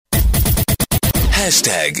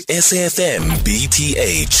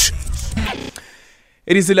#SAFMBTH.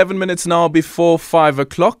 It is 11 minutes now before 5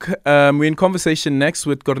 o'clock. We're in conversation next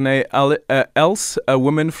with Corné Els. A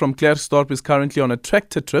woman from Klerksdorp is currently on a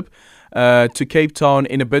tractor trip to Cape Town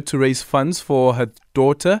in a bid to raise funds for her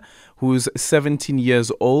daughter, who's 17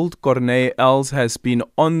 years old. Corné Els has been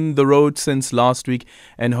on the road since last week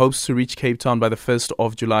and hopes to reach Cape Town by the 1st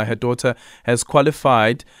of July. Her daughter has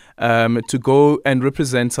qualified to go and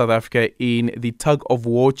represent South Africa in the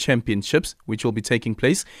tug-of-war championships, which will be taking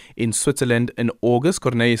place in Switzerland in August.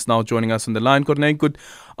 Corné is now joining us on the line. Corné, good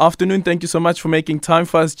afternoon. Thank you so much for making time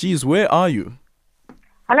for us. Geez, where are you?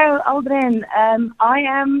 Hello, Aldrin. I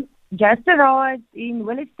am just arrived in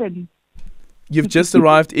Williston. You've just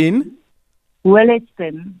arrived in?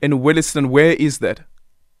 Williston. In Williston, where is that?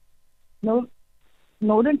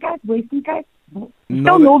 Northern Cape, Western Cape?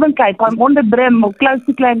 Still Northern Cape. I'm on the brim, or close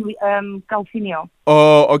to California.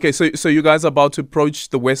 Oh, okay. So you guys are about to approach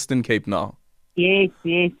the Western Cape now? Yes.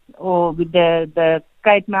 Or with the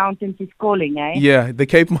Cape Mountains is calling, eh? Yeah, the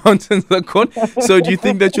Cape Mountains are calling. So do you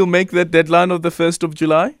think that you'll make that deadline of the 1st of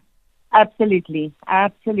July? Absolutely.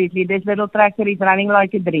 This little tractor is running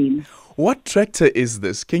like a dream. What tractor is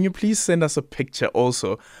this? Can you please send us a picture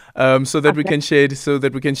also, so that we can share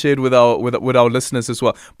it with our listeners as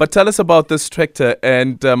well. But tell us about this tractor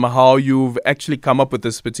and how you've actually come up with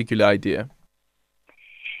this particular idea.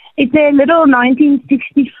 It's a little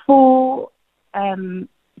 1964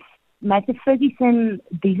 Master Ferguson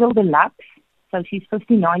diesel deluxe. So she's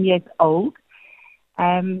 59 years old.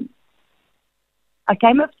 I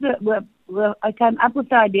came up with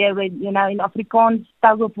the idea when, in Afrikaans,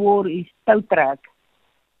 tug-of-war is tow truck.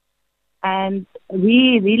 And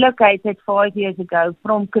we relocated 5 years ago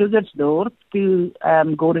from Klerksdorp to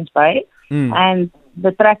Gordons Bay. And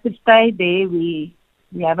the tractor stayed there. We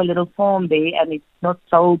have a little farm there, and it's not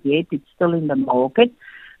sold yet. It's still in the market.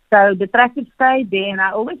 So the tractor stayed there, and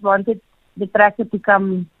I always wanted the tractor to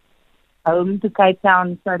come home to Cape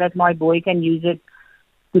Town so that my boy can use it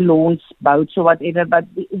to launch boats or whatever, but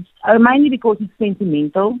it's mainly because it's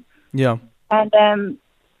sentimental. Yeah. And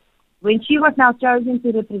when she was now chosen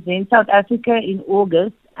to represent South Africa in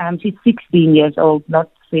August, she's 16 years old, not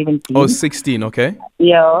 17. Oh, 16, okay.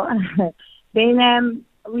 Yeah. Then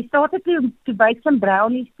we started to bake some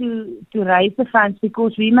brownies to raise the funds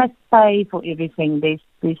because we must pay for everything. There's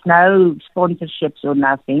no sponsorships or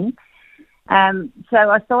nothing. So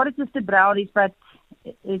I started with the brownies, but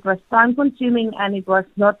it was time consuming and it was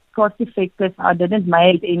not cost effective. I didn't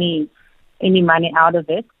make any money out of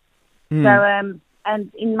it. So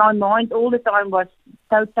and in my mind all the time was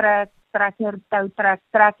tow truck, tracker,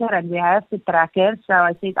 and we have the tracker. So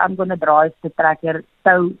I said I'm gonna drive the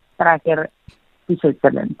tow tracker to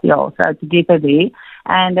Switzerland. Yeah, so to get her there.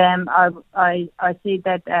 And I said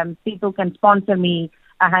that people can sponsor me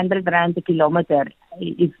 100 rand a kilometer.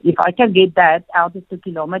 If I can get that out of the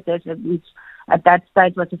kilometers, which at that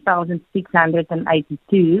stage was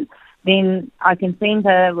 1,682, then I can send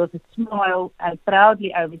her with a smile and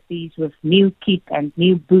proudly overseas with new kit and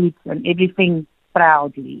new boots and everything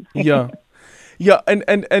proudly. Yeah.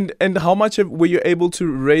 And how much were you able to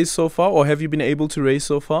raise so far, or have you been able to raise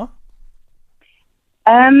so far?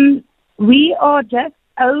 We are just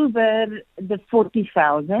over the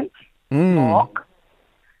 40,000 mark.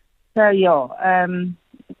 So yeah,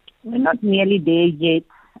 we're not nearly there yet.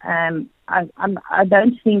 I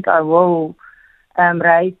don't think I will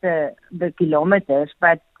raise the kilometers,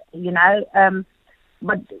 but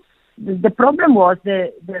but the problem was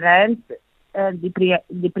the rand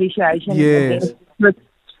depreciation yes. against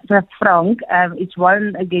the franc. It's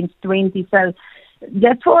 1 against 20. So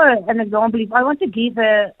just for an example, if I want to give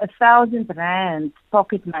her 1,000 rand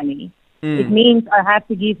pocket money, it means I have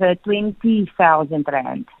to give her 20,000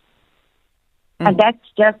 rand. And that's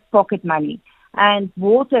just pocket money. And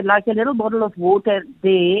water, like a little bottle of water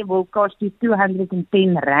there, will cost you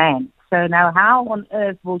 210 rand. So now how on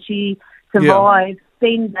earth will she survive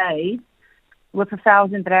 10 days with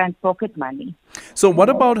 1,000 rand pocket money? So what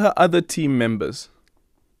about her other team members?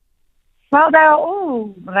 Well, they are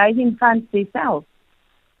all raising funds themselves.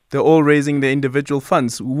 They're all raising their individual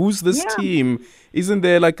funds. Who's this team? Isn't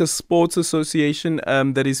there like a sports association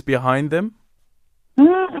that is behind them?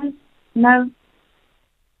 No.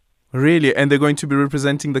 Really? And they're going to be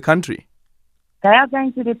representing the country? They are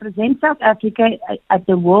going to represent South Africa at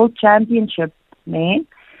the World Championship, man.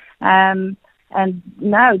 And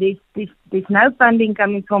no, there's no funding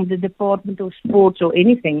coming from the Department of Sports or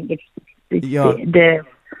anything. It's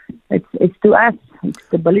to us. It's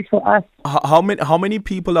the bill is for us. How many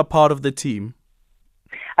people are part of the team?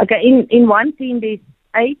 Okay, in one team there's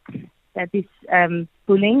 8 that is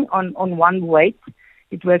pulling on one weight.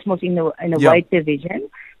 It works most in a weight division.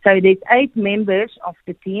 So there's 8 members of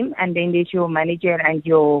the team, and then there's your manager and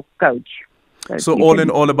your coach. So all in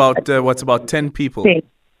all, about 10 people? 10,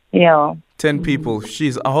 yeah. 10 people.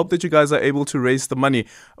 Jeez, I hope that you guys are able to raise the money.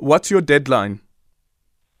 What's your deadline?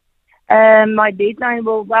 My deadline,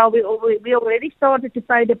 we already started to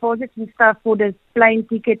pay deposits and stuff for the plane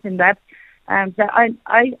tickets and that. So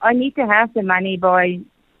I need to have the money by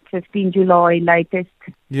 15 July latest.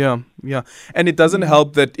 Yeah. And it doesn't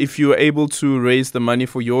help that if you're able to raise the money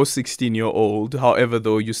for your 16-year-old, however,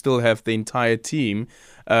 though, you still have the entire team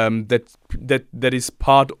that is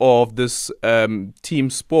part of this team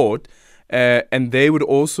sport, and they would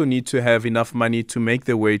also need to have enough money to make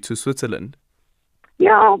their way to Switzerland.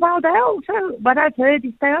 Yeah, well, they also, what I've heard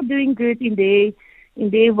is they are doing good in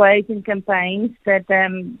their ways and campaigns. That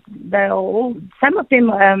some of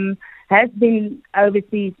them has been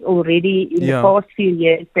overseas already in the past few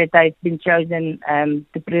years, that they've been chosen to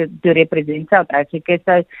represent South Africa.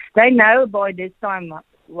 So they know by this time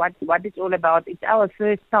what it's all about. It's our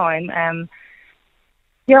first time.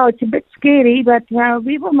 It's a bit scary, but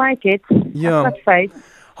we will make it. Yeah. I've got faith.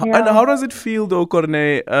 Yeah. And how does it feel, though,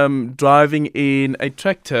 Corné, driving in a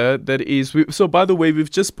tractor that is... So, by the way, we've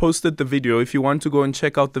just posted the video. If you want to go and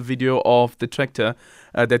check out the video of the tractor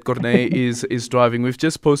that Corné is driving, we've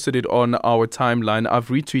just posted it on our timeline. I've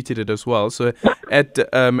retweeted it as well, so at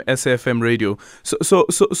SAFM Radio. So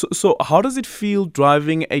how does it feel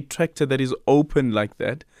driving a tractor that is open like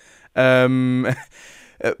that?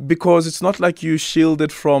 Because it's not like you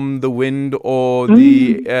shielded from the wind or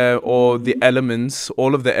the elements,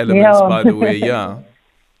 all of the elements, by the way, yeah.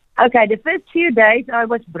 Okay, the first few days I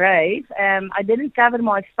was brave. I didn't cover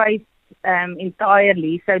my face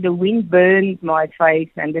entirely, so the wind burned my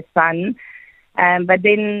face and the sun. But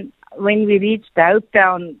then when we reached Hope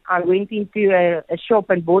Town, I went into a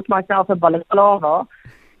shop and bought myself a balaclava.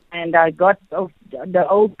 And I got the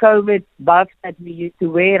old COVID buffs that we used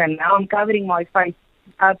to wear, and now I'm covering my face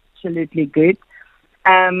absolutely good.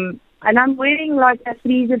 And I'm wearing like a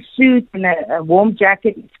freezer suit and a warm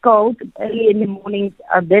jacket. It's cold early in the morning.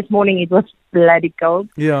 This morning it was bloody cold.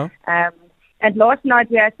 Yeah. And last night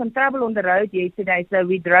we had some trouble on the road yesterday, so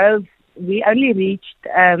we only reached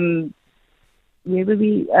where were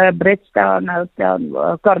we? Bridgetown,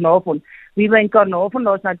 Carnarvon. We were in Carnarvon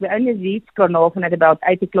last night. We only reached Carnarvon at about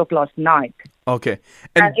 8 o'clock last night. Okay.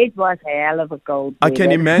 And it was a hell of a cold. I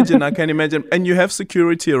can imagine. And you have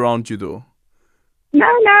security around you, though? No,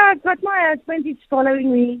 I've got my husband. He's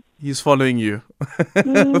following me. He's following you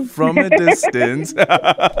from a distance.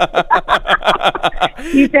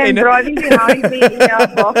 He's driving behind me in a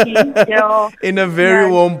bakkie. Yeah. In a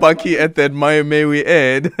very warm bakkie at that, may we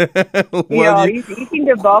add. He's in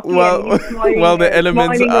the bakkie while the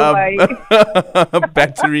elements are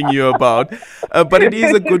battering you about. But it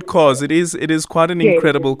is a good cause. It is quite an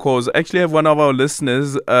incredible cause. Actually, I have one of our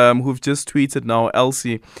listeners who've just tweeted now,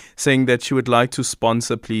 Elsie, saying that she would like to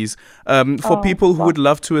sponsor, please. For people who would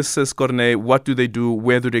love to assist Corné, what do they do?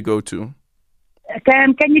 Where do they go to?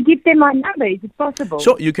 Can you give them my number? Is it possible?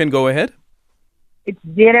 Sure, you can go ahead. It's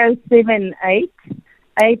 078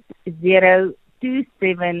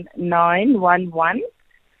 8027911.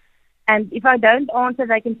 And if I don't answer,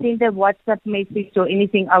 they can send a WhatsApp message or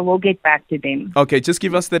anything. I will get back to them. Okay, just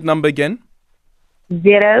give us that number again.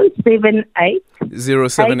 078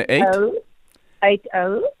 078 80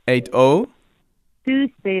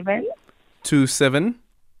 27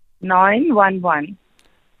 911.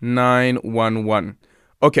 911.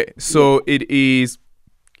 Okay, so it is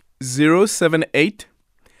 078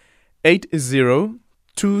 80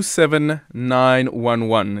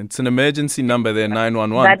 27911. It's an emergency number there,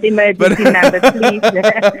 911. That emergency number, please.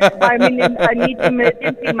 I need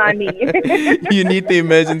emergency money. You need the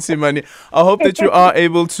emergency money. I hope that you are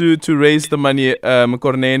able to raise the money,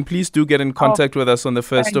 Corné, and please do get in contact with us on the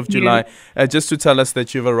 1st of July, just to tell us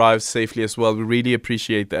that you've arrived safely as well. We really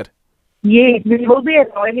appreciate that. Yes, we will be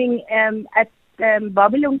arriving at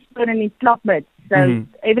Babylonspoor in Klapmuts. So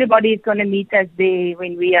everybody is going to meet us there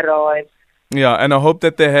when we arrive. Yeah, and I hope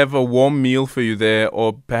that they have a warm meal for you there,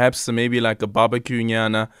 or perhaps maybe like a barbecue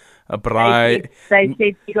nyana, a braai. They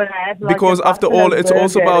said you're going to have like because after all, it's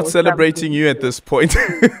also about celebrating you at this point.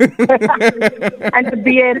 And the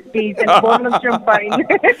beer, please, and a bottle of champagne.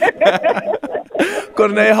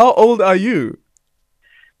 Corné, how old are you?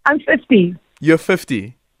 I'm 50. You're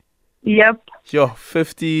 50? Yep. You're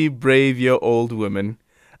 50 brave-year-old woman.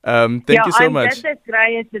 Thank you so much. I'm just as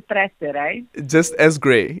grey as the tractor, right? Just as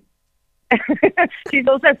grey. She's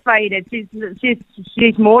also faded. She's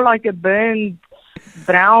more like a burned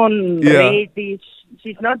brown, reddish.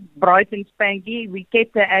 she's not bright and spanky. We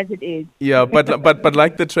kept her as it is. Yeah, but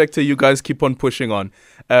like the tractor, you guys keep on pushing on.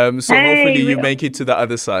 So hopefully you make it to the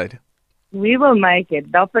other side. We will make it.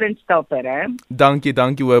 Dapper and stopper, eh? Dankie,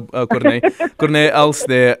 Corné. Corné Els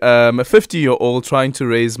there, a 50-year-old trying to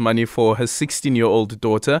raise money for her 16-year-old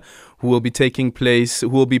daughter who will be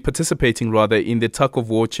participating in the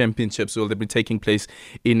tug-of-war championships. Will be taking place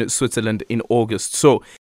in Switzerland in August. So